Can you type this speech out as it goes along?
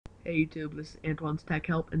Hey YouTube, this is Antoine's Tech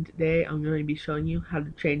Help, and today I'm going to be showing you how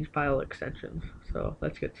to change file extensions. So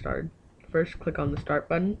let's get started. First, click on the Start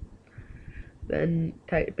button, then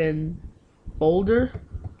type in Folder,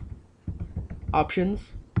 Options,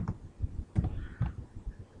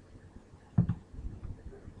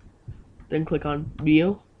 then click on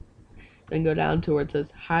View, then go down to where it says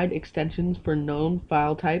Hide Extensions for Known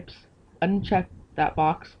File Types. Uncheck that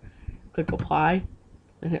box, click Apply,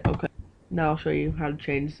 and hit OK. Now I'll show you how to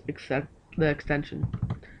change the extension.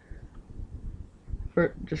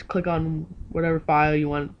 Just click on whatever file you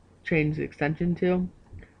want to change the extension to.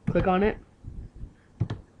 Click on it.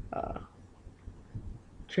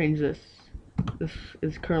 Change this. This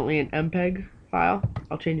is currently an MPEG file.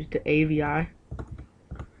 I'll change it to AVI.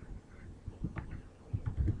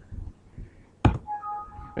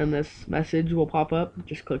 And this message will pop up.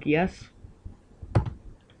 Just click yes.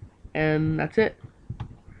 And that's it.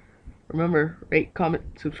 Remember, rate, comment,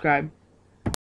 subscribe.